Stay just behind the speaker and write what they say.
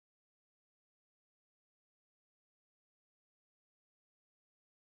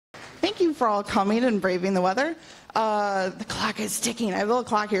thank you for all coming and braving the weather. The clock is ticking. I have a little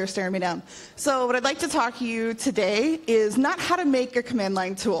clock here staring me down. So what I'd like to talk to you today is not how to make a command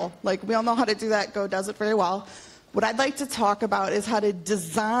line tool. Like, we all know how to do that. Go does it very well. What I'd like to talk about is how to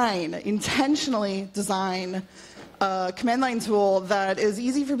intentionally design a command line tool that is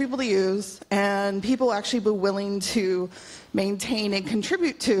easy for people to use and people actually be willing to maintain and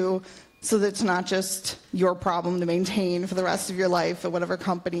contribute to, so that it's not just your problem to maintain for the rest of your life at whatever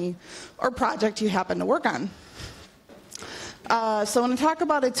company or project you happen to work on. So when I talk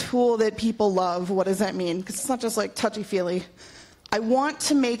about a tool that people love, what does that mean? Because it's not just like touchy-feely. I want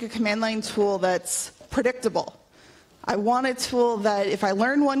to make a command line tool that's predictable. I want a tool that if I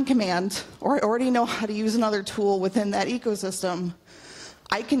learn one command, or I already know how to use another tool within that ecosystem,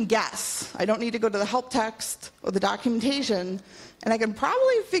 I can guess. I don't need to go to the help text or the documentation, and I can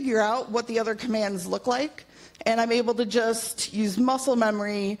probably figure out what the other commands look like, and I'm able to just use muscle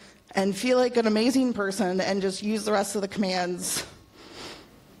memory and feel like an amazing person and just use the rest of the commands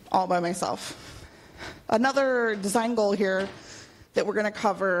all by myself. Another design goal here that we're going to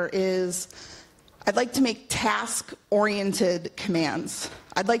cover is I'd like to make task-oriented commands.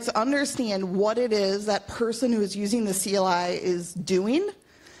 I'd like to understand what it is that person who is using the CLI is doing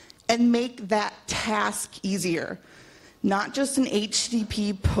and make that task easier. Not just an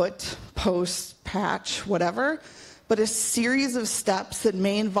HTTP put, post, patch, whatever, but a series of steps that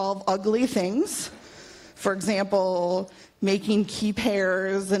may involve ugly things. For example, making key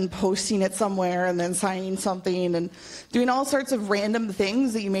pairs and posting it somewhere and then signing something and doing all sorts of random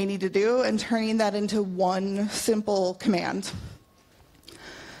things that you may need to do and turning that into one simple command.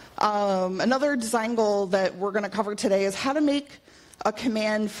 Another design goal that we're going to cover today is how to make a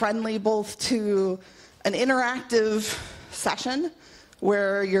command friendly both to an interactive session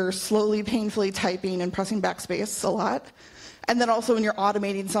where you're slowly, painfully typing and pressing backspace a lot, and then also when you're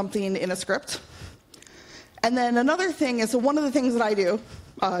automating something in a script. And then another thing is, so one of the things that I do,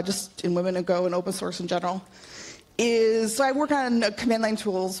 just in Women and Go and open source in general, is so I work on command line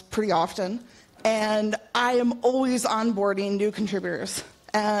tools pretty often, and I am always onboarding new contributors.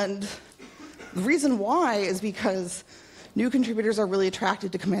 And the reason why is because new contributors are really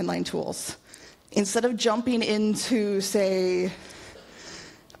attracted to command line tools. Instead of jumping into, say,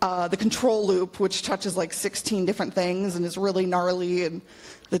 the control loop, which touches like 16 different things and is really gnarly and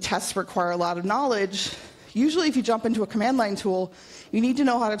the tests require a lot of knowledge, usually if you jump into a command line tool, you need to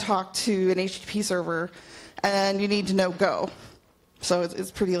know how to talk to an HTTP server and you need to know Go. So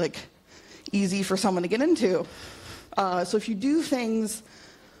it's pretty like easy for someone to get into. So if you do things,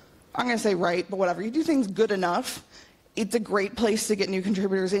 I'm going to say right, but whatever, you do things good enough, it's a great place to get new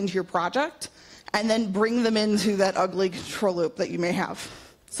contributors into your project and then bring them into that ugly control loop that you may have.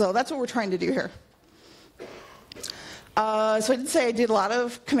 So that's what we're trying to do here. So I did say I did a lot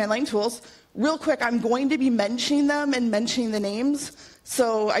of command line tools. Real quick, I'm going to be mentioning them and mentioning the names.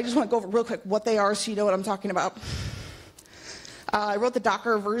 So I just want to go over real quick what they are so you know what I'm talking about. I wrote the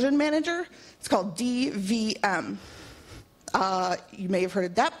Docker version manager. It's called DVM. You may have heard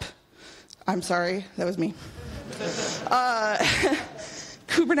of DEP. I'm sorry, that was me.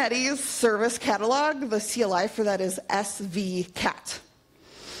 Kubernetes service catalog, the CLI for that is svcat.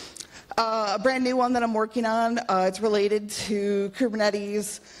 A brand new one that I'm working on, it's related to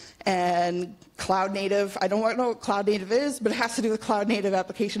Kubernetes and cloud native. I don't know what cloud native is, but it has to do with cloud native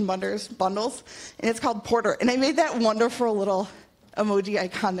application bundles, and it's called Porter. And I made that wonderful little emoji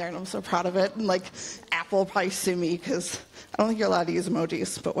icon there, and I'm so proud of it. And like, Apple will probably sue me because I don't think you're allowed to use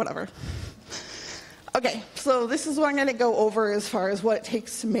emojis, but whatever. Okay, so this is what I'm going to go over as far as what it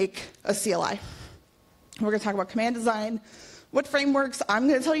takes to make a CLI. We're going to talk about command design, what frameworks I'm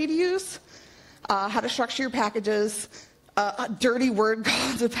going to tell you to use, how to structure your packages, a dirty word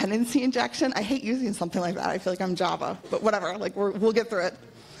called dependency injection. I hate using something like that. I feel like I'm Java, but whatever. Like we'll get through it.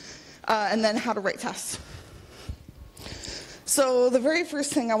 And then how to write tests. So the very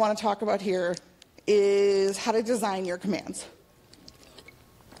first thing I want to talk about here is how to design your commands.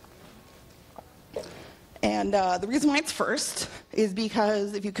 And the reason why it's first is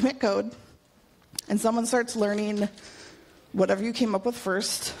because if you commit code and someone starts learning whatever you came up with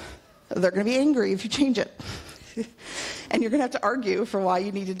first, they're going to be angry if you change it. And you're going to have to argue for why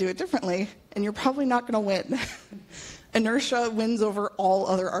you need to do it differently, and you're probably not going to win. Inertia wins over all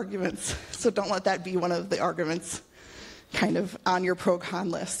other arguments, so don't let that be one of the arguments kind of on your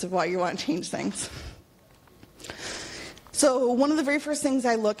pro-con list of why you want to change things. So one of the very first things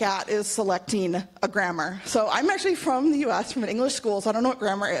I look at is selecting a grammar. So I'm actually from the US, from an English school, so I don't know what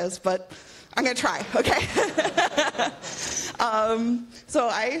grammar is, but I'm going to try, okay? So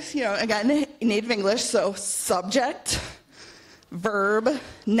again, native English, so subject, verb,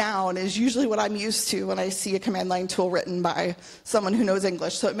 noun is usually what I'm used to when I see a command line tool written by someone who knows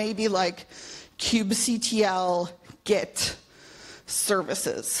English. So it may be like kubectl get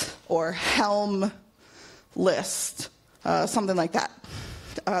services or helm list, something like that.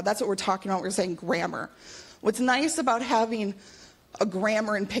 That's what we're talking about. We're saying grammar. What's nice about having a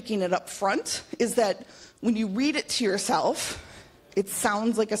grammar and picking it up front is that when you read it to yourself, it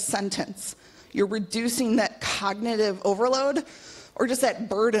sounds like a sentence. You're reducing that cognitive overload or just that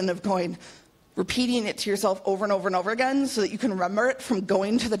burden of repeating it to yourself over and over and over again so that you can remember it from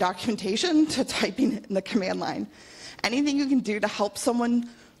going to the documentation to typing it in the command line. Anything you can do to help someone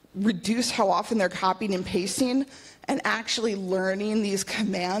reduce how often they're copying and pasting and actually learning these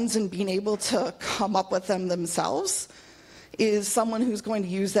commands and being able to come up with them themselves is someone who's going to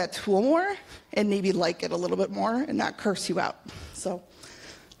use that tool more and maybe like it a little bit more and not curse you out. So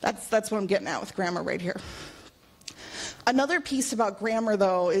that's what I'm getting at with grammar right here. Another piece about grammar,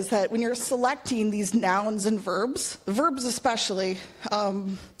 though, is that when you're selecting these nouns and verbs especially,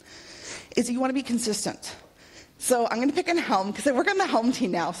 is you want to be consistent. So I'm going to pick on Helm, because I work on the Helm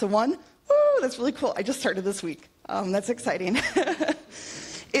team now. So one, woo, that's really cool. I just started this week. That's exciting.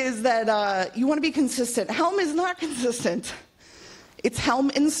 Is that you want to be consistent. Helm is not consistent. It's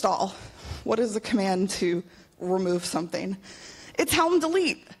Helm install. What is the command to remove something? It's Helm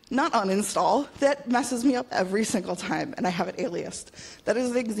delete, not uninstall. That messes me up every single time, and I have it aliased. That is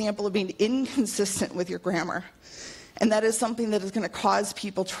an example of being inconsistent with your grammar. And that is something that is going to cause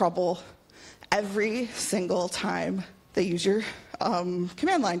people trouble every single time they use your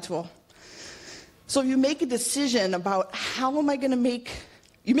command line tool. So you make a decision about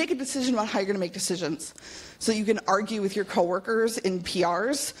you make a decision about how you're going to make decisions. So you can argue with your coworkers in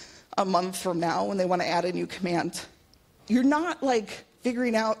PRs a month from now when they want to add a new command. You're not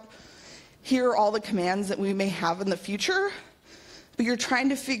figuring out, here are all the commands that we may have in the future, but you're trying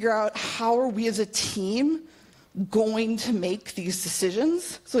to figure out how are we as a team going to make these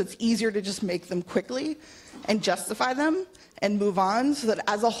decisions so it's easier to just make them quickly and justify them and move on so that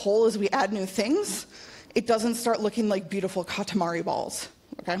as a whole, as we add new things, it doesn't start looking like beautiful Katamari balls,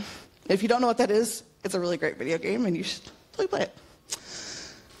 okay? If you don't know what that is, it's a really great video game and you should totally play it.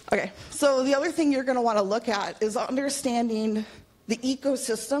 Okay, so the other thing you're going to want to look at is understanding the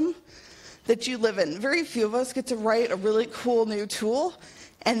ecosystem that you live in. Very few of us get to write a really cool new tool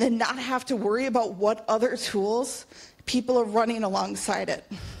and then not have to worry about what other tools people are running alongside it.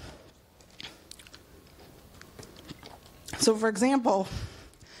 So for example,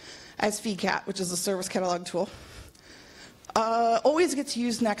 SVCat, which is a service catalog tool, always gets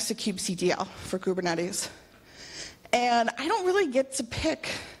used next to kubectl for Kubernetes. And I don't really get to pick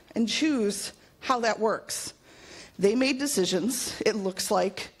and choose how that works. They made decisions. It looks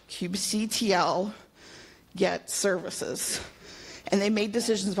like kubectl get services. And they made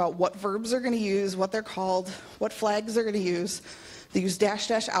decisions about what verbs they're going to use, what they're called, what flags they're going to use. They use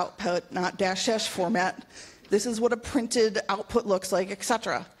 -- output, not -- format. This is what a printed output looks like,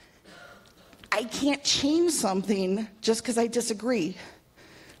 etc. I can't change something just because I disagree.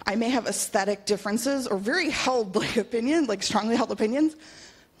 I may have aesthetic differences or very held opinions, strongly held opinions.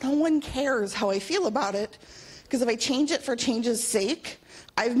 No one cares how I feel about it, because if I change it for change's sake,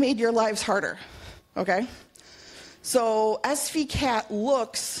 I've made your lives harder, okay? So SVCat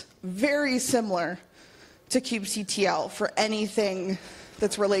looks very similar to kubectl for anything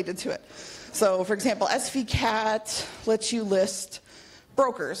that's related to it. So for example, SVCat lets you list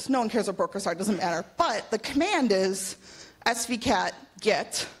brokers. No one cares what brokers are, it doesn't matter. But the command is SVCat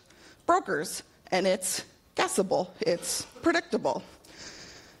get brokers, and it's guessable, it's predictable.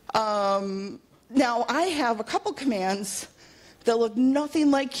 Now I have a couple commands that look nothing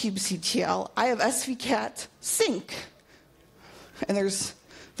like kubectl. I have SVCat sync, and there's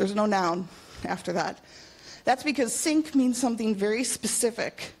no noun after that. That's because sync means something very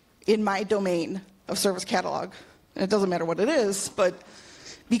specific in my domain of service catalog. And it doesn't matter what it is, but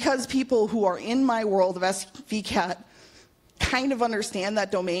because people who are in my world of SVCat kind of understand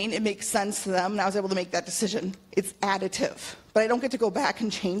that domain, it makes sense to them, and I was able to make that decision. It's additive. But I don't get to go back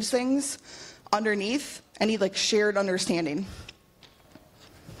and change things underneath. I need shared understanding.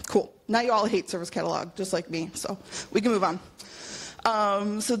 Cool. Now you all hate service catalog, just like me, so we can move on.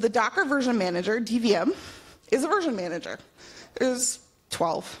 So the Docker version manager, DVM, is a version manager. There's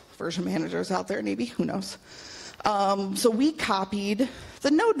 12 version managers out there, maybe, who knows. So we copied the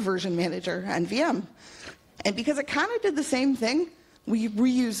Node version manager, NVM. And because it kind of did the same thing, we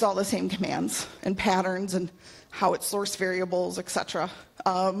reused all the same commands and patterns and how it sourced variables, etc.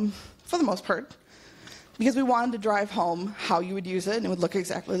 For the most part, because we wanted to drive home how you would use it, and it would look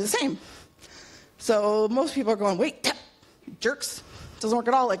exactly the same. So most people are going, wait, jerks. It doesn't work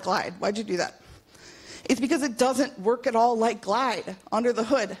at all like glide. Why'd you do that? It's because it doesn't work at all like glide under the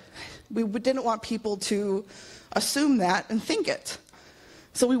hood. We didn't want people to assume that and think it.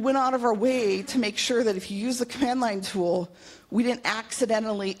 So we went out of our way to make sure that if you use the command line tool, we didn't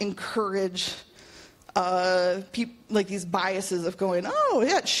accidentally encourage like these biases of going, oh,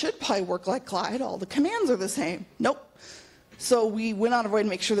 yeah, it should probably work like glide. All the commands are the same. Nope. So we went out of our way to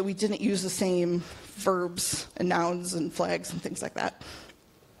make sure that we didn't use the same verbs and nouns and flags and things like that.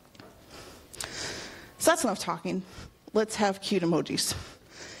 So that's enough talking. Let's have cute emojis.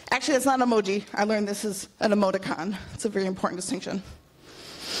 Actually, that's not an emoji. I learned this is an emoticon. It's a very important distinction.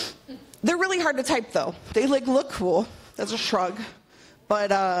 They're really hard to type, though. They look cool. That's a shrug.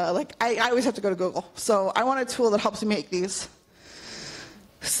 But I always have to go to Google. So I want a tool that helps me make these.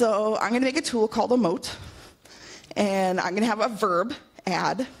 So I'm going to make a tool called emote. And I'm going to have a verb,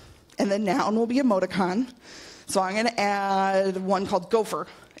 add. And the noun will be emoticon. So I'm going to add one called gopher.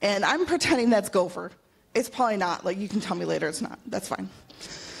 And I'm pretending that's gopher. It's probably not. Like, you can tell me later it's not. That's fine.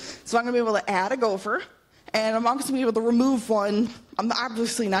 So I'm going to be able to add a gopher. And I'm also going to be able to remove one. I'm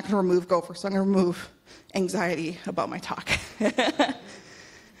obviously not going to remove gopher, so I'm going to remove anxiety about my talk.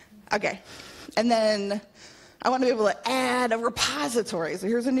 Okay. And then I want to be able to add a repository. So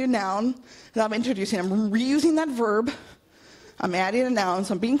here's a new noun that I'm introducing. I'm reusing that verb. I'm adding a noun,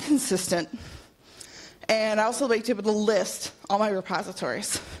 so I'm being consistent. And I also like to be able to list all my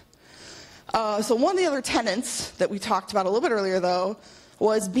repositories. So one of the other tenets that we talked about a little bit earlier, though,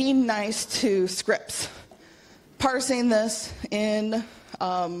 was being nice to scripts. Parsing this in,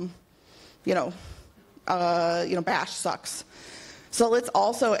 bash sucks. So let's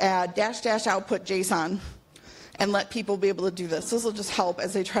also add -- output JSON and let people be able to do this. This will just help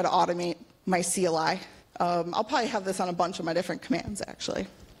as they try to automate my CLI. I'll probably have this on a bunch of my different commands, actually.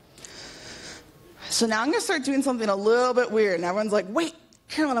 So now I'm going to start doing something a little bit weird. And everyone's like, wait,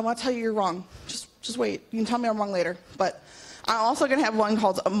 Carolyn, I want to tell you you're wrong. Just wait. You can tell me I'm wrong later. But I'm also going to have one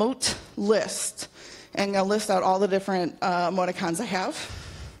called emote list. And I'm going to list out all the different emoticons I have.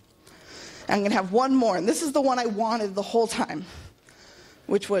 And I'm going to have one more. And this is the one I wanted the whole time,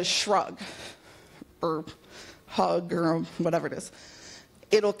 which was shrug or hug or whatever it is.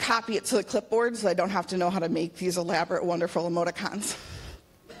 It'll copy it to the clipboard so I don't have to know how to make these elaborate, wonderful emoticons.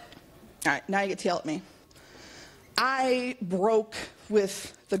 All right, now you get to yell at me. I broke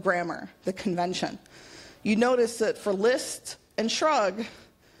with the grammar, the convention. You notice that for list and shrug,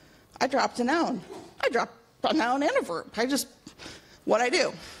 I dropped a noun. I dropped a noun and a verb. What I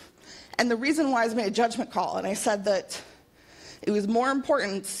do. And the reason why is I made a judgment call, and I said that it was more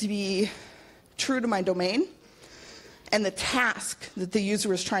important to be true to my domain and the task that the user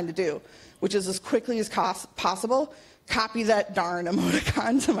was trying to do, which is as quickly as possible, copy that darn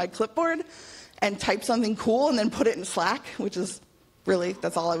emoticon to my clipboard and type something cool and then put it in Slack, which is really,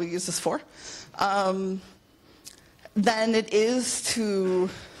 that's all I would use this for. Then it is to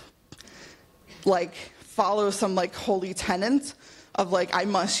follow some holy tenet of I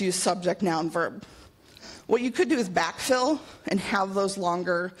must use subject, noun, verb. What you could do is backfill and have those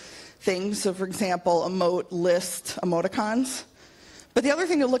longer things. So for example, emote, list, emoticons. But the other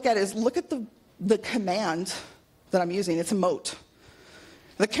thing to look at is look at the command that I'm using. It's emote.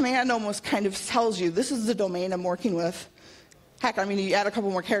 The command almost kind of tells you this is the domain I'm working with. Heck, you add a couple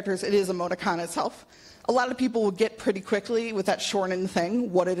more characters, it is emoticon itself. A lot of people will get pretty quickly with that shortened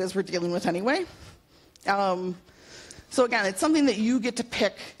thing what it is we're dealing with anyway. So again, it's something that you get to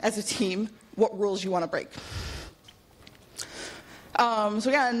pick as a team what rules you want to break. So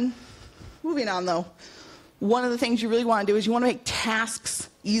again, moving on though, one of the things you really want to do is you want to make tasks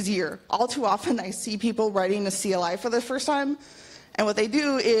easier. All too often I see people writing a CLI for the first time, and what they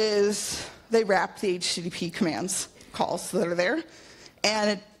do is they wrap the HTTP commands calls that are there, and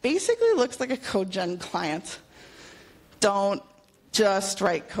it basically looks like a CodeGen client. Don't just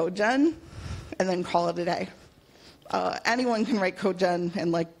write CodeGen and then call it a day. Anyone can write CodeGen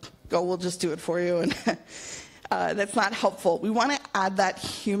and go, we'll just do it for you, and that's not helpful. We want to add that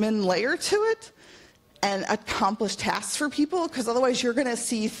human layer to it and accomplish tasks for people, because otherwise you're going to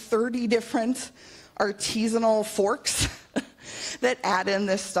see 30 different artisanal forks that add in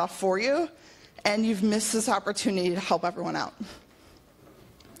this stuff for you, and you've missed this opportunity to help everyone out.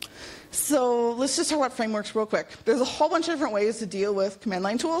 So let's just talk about frameworks real quick. There's a whole bunch of different ways to deal with command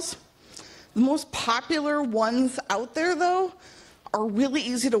line tools. The most popular ones out there, though, are really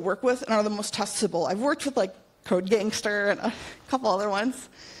easy to work with and are the most testable. I've worked with Code Gangster and a couple other ones,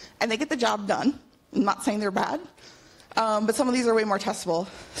 and they get the job done. I'm not saying they're bad, but some of these are way more testable.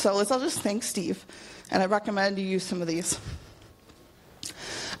 So let's all just thank Steve, and I recommend you use some of these.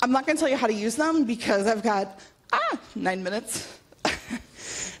 I'm not going to tell you how to use them because I've got 9 minutes.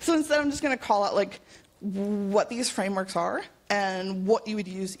 So instead, I'm just going to call out like what these frameworks are and what you would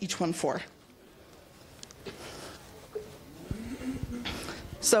use each one for.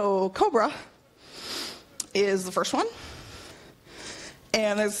 So Cobra is the first one.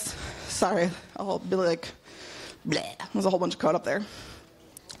 And there's, sorry, I'll be like, bleh. There's a whole bunch of code up there.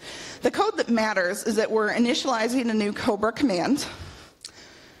 The code that matters is that we're initializing a new Cobra command.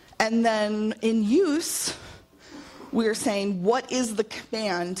 And then in use, we're saying, what is the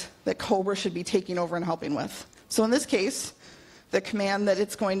command that Cobra should be taking over and helping with? So in this case, the command that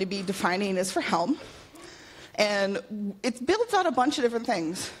it's going to be defining is for Helm. And it builds out a bunch of different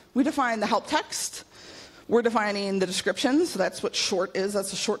things. We define the help text. We're defining the description, so that's what short is.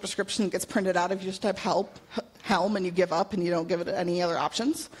 That's a short description that gets printed out if you just type Helm and you give up and you don't give it any other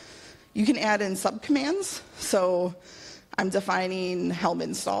options. You can add in subcommands. So I'm defining Helm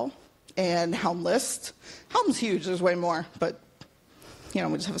install and Helm list. Helm's huge, there's way more, but we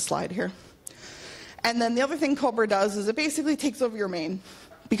just have a slide here. And then the other thing Cobra does is it basically takes over your main,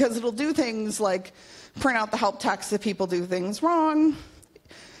 because it'll do things like print out the help text if people do things wrong.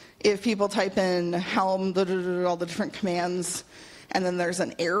 If people type in Helm, all the different commands, and then there's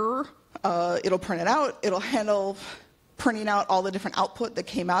an error, it'll print it out. It'll handle printing out all the different output that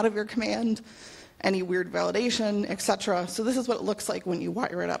came out of your command, any weird validation, etc. So this is what it looks like when you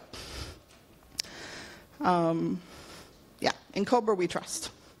wire it up. Yeah, in Cobra we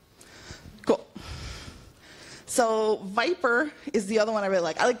trust. Cool. So Viper is the other one I really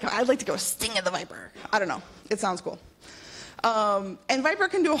like. I'd like to go sting at the Viper. I don't know. It sounds cool. And Viper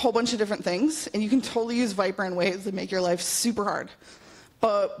can do a whole bunch of different things, and you can totally use Viper in ways that make your life super hard.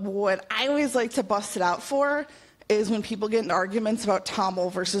 But what I always like to bust it out for is when people get in arguments about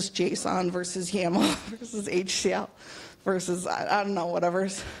TOML versus JSON versus YAML versus HCL versus, I don't know,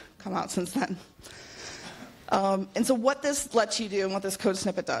 whatever's come out since then. And so what this lets you do and what this code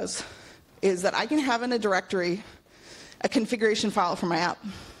snippet does is that I can have in a directory a configuration file for my app.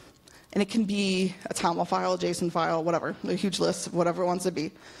 And it can be a TOML file, a JSON file, whatever, a huge list of whatever it wants to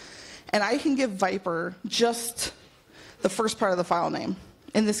be. And I can give Viper just the first part of the file name.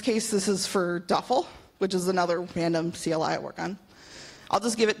 In this case, this is for Duffel, which is another random CLI I work on. I'll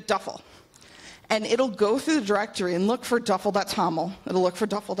just give it Duffel. And it'll go through the directory and look for duffel.toml. It'll look for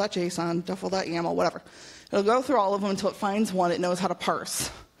duffel.json, duffel.yaml, whatever. It'll go through all of them until it finds one it knows how to parse.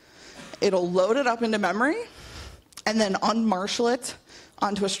 It'll load it up into memory and then unmarshal it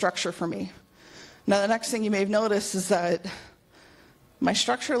onto a structure for me. Now, the next thing you may have noticed is that my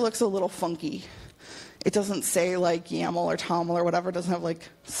structure looks a little funky. It doesn't say like YAML or TOML or whatever. It doesn't have like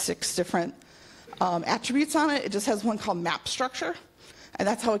 6 different attributes on it. It just has one called map structure. And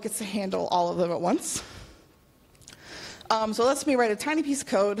that's how it gets to handle all of them at once. So it lets me write a tiny piece of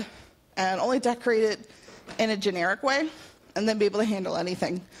code and only decorate it in a generic way, and then be able to handle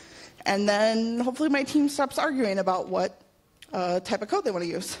anything. And then hopefully my team stops arguing about what type of code they want to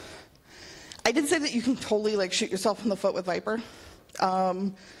use. I did say that you can totally like shoot yourself in the foot with Viper,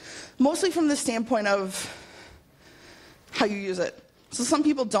 mostly from the standpoint of how you use it. So some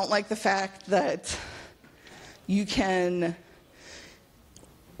people don't like the fact that you can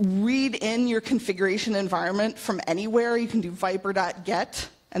read in your configuration environment from anywhere. You can do viper.get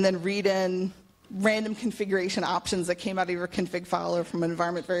and then read in random configuration options that came out of your config file or from an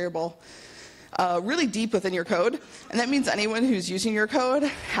environment variable really deep within your code. And that means anyone who's using your code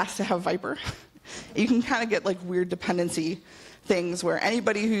has to have Viper. You can kind of get like weird dependency things where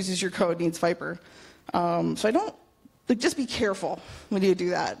anybody who uses your code needs Viper. So I don't, like, just be careful when you do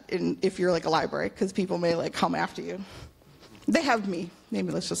that if you're like a library, because people may like come after you. They have me,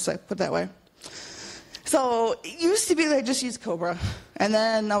 maybe let's just say, put it that way. So it used to be that I just used Cobra. And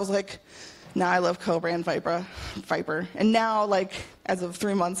then I was like, now I love Cobra and Viper. And now, like, as of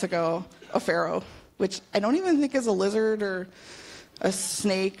 3 months ago, a Pharaoh, which I don't even think is a lizard or a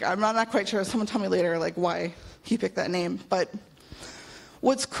snake. I'm not quite sure. Someone tell me later, like, why he picked that name. But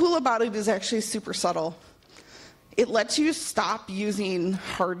what's cool about it is actually super subtle. It lets you stop using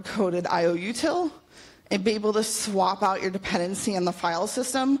hard-coded IOUtil and be able to swap out your dependency on the file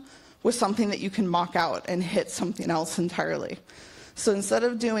system with something that you can mock out and hit something else entirely. So instead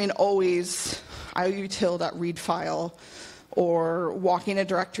of doing always IOUtil.read file or walking a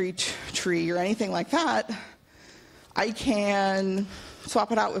directory tree or anything like that, I can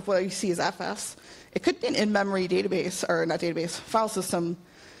swap it out with what you see as FS. It could be an in-memory database, or not database, file system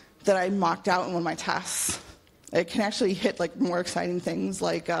that I mocked out in one of my tests. It can actually hit like more exciting things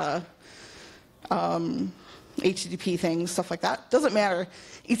like HTTP things, stuff like that. Doesn't matter.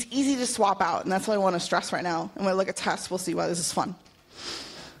 It's easy to swap out, and that's what I want to stress right now. And when I look at tests, we'll see why this is fun.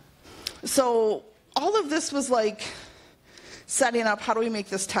 So all of this was like setting up, how do we make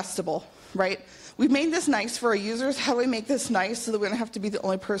this testable, right? We've made this nice for our users. How do we make this nice so that we don't have to be the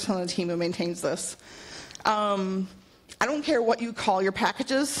only person on the team who maintains this? I don't care what you call your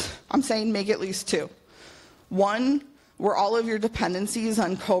packages. I'm saying make at least 2. One, where all of your dependencies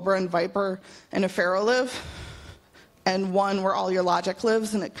on Cobra and Viper and Affero live, and one where all your logic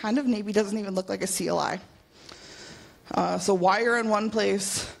lives, and it kind of maybe doesn't even look like a CLI. So wire in one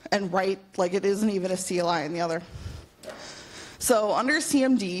place and write like it isn't even a CLI in the other. So under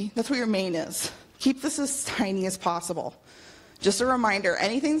CMD, that's where your main is. Keep this as tiny as possible. Just a reminder,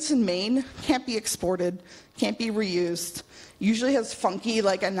 anything that's in main can't be exported, can't be reused, usually has funky,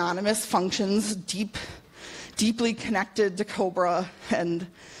 like anonymous functions, deeply connected to Cobra, and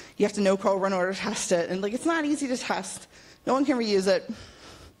you have to know Cobra in order to test it. And like, it's not easy to test. No one can reuse it.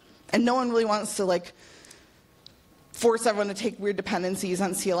 And no one really wants to like force everyone to take weird dependencies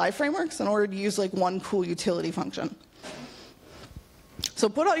on CLI frameworks in order to use like one cool utility function. So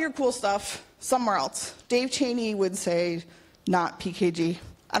put all your cool stuff somewhere else. Dave Cheney would say, not PKG.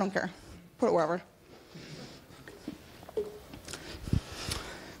 I don't care. Put it wherever.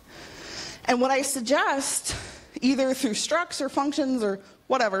 And what I suggest, either through structs or functions or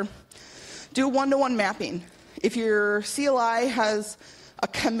whatever, do a one-to-one mapping. If your CLI has a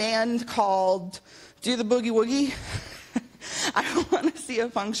command called do the boogie woogie, I want to see a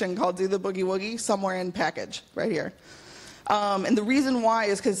function called do the boogie woogie somewhere in package, right here. And the reason why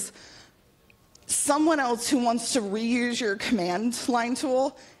is because someone else who wants to reuse your command line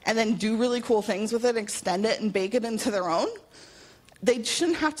tool and then do really cool things with it, extend it, and bake it into their own, they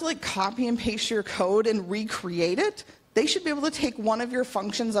shouldn't have to like copy and paste your code and recreate it. They should be able to take one of your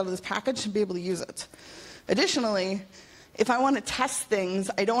functions out of this package and be able to use it. Additionally, if I want to test things,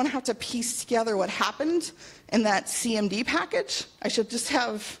 I don't want to have to piece together what happened in that CMD package. I should just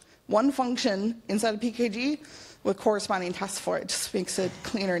have one function inside of PKG with corresponding tests for it. It just makes it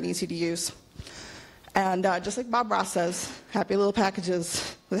cleaner and easy to use. And just like Bob Ross says, happy little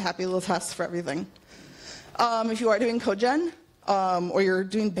packages with happy little tests for everything. If you are doing code gen, or you're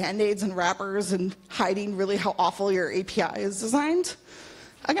doing band-aids and wrappers and hiding really how awful your API is designed,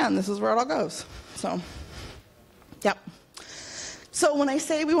 again, this is where it all goes. So, yep. So when I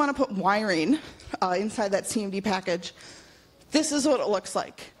say we want to put wiring inside that CMD package, this is what it looks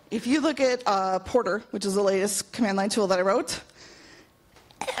like. If you look at Porter, which is the latest command line tool that I wrote,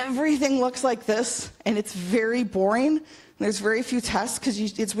 everything looks like this, and it's very boring. There's very few tests because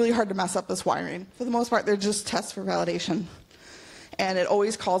it's really hard to mess up this wiring. For the most part, they're just tests for validation. And it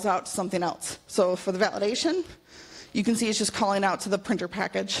always calls out to something else. So for the validation, you can see it's just calling out to the printer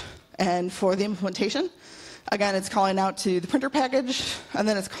package. And for the implementation, again, it's calling out to the printer package, and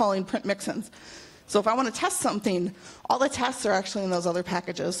then it's calling print mixins. So if I want to test something, all the tests are actually in those other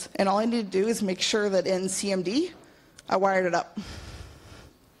packages. And all I need to do is make sure that in CMD, I wired it up.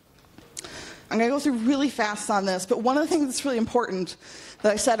 I'm going to go through really fast on this, but one of the things that's really important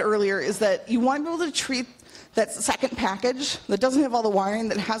that I said earlier is that you want to be able to treat that second package that doesn't have all the wiring,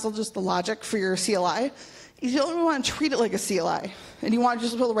 that has all just the logic for your CLI. You don't really want to treat it like a CLI, and you want to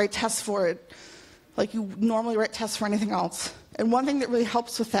just be able to write tests for it like you normally write tests for anything else. And one thing that really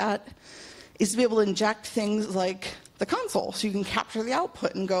helps with that is to be able to inject things like the console, so you can capture the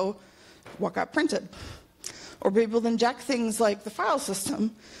output and go, what got printed? Or be able to inject things like the file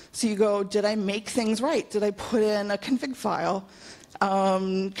system, so you go, did I make things right? Did I put in a config file?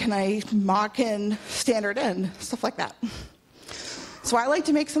 Can I mock in standard in? Stuff like that. So I like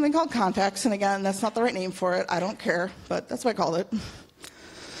to make something called context, and again, that's not the right name for it. I don't care, but that's what I called it.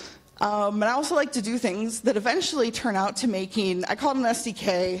 And I also like to do things that eventually turn out to making, I call it an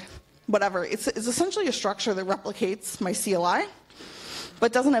SDK, whatever. It's essentially a structure that replicates my CLI,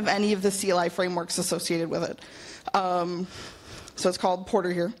 but doesn't have any of the CLI frameworks associated with it. So it's called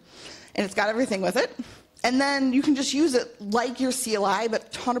Porter here, and it's got everything with it. And then you can just use it like your CLI,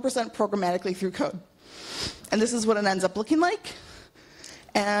 but 100% programmatically through code. And this is what it ends up looking like.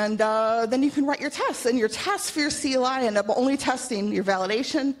 And then you can write your tests. And your tests for your CLI end up only testing your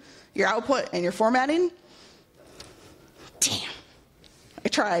validation, your output, and your formatting. Damn. I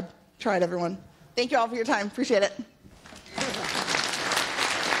tried. Everyone. Thank you all for your time. Appreciate it.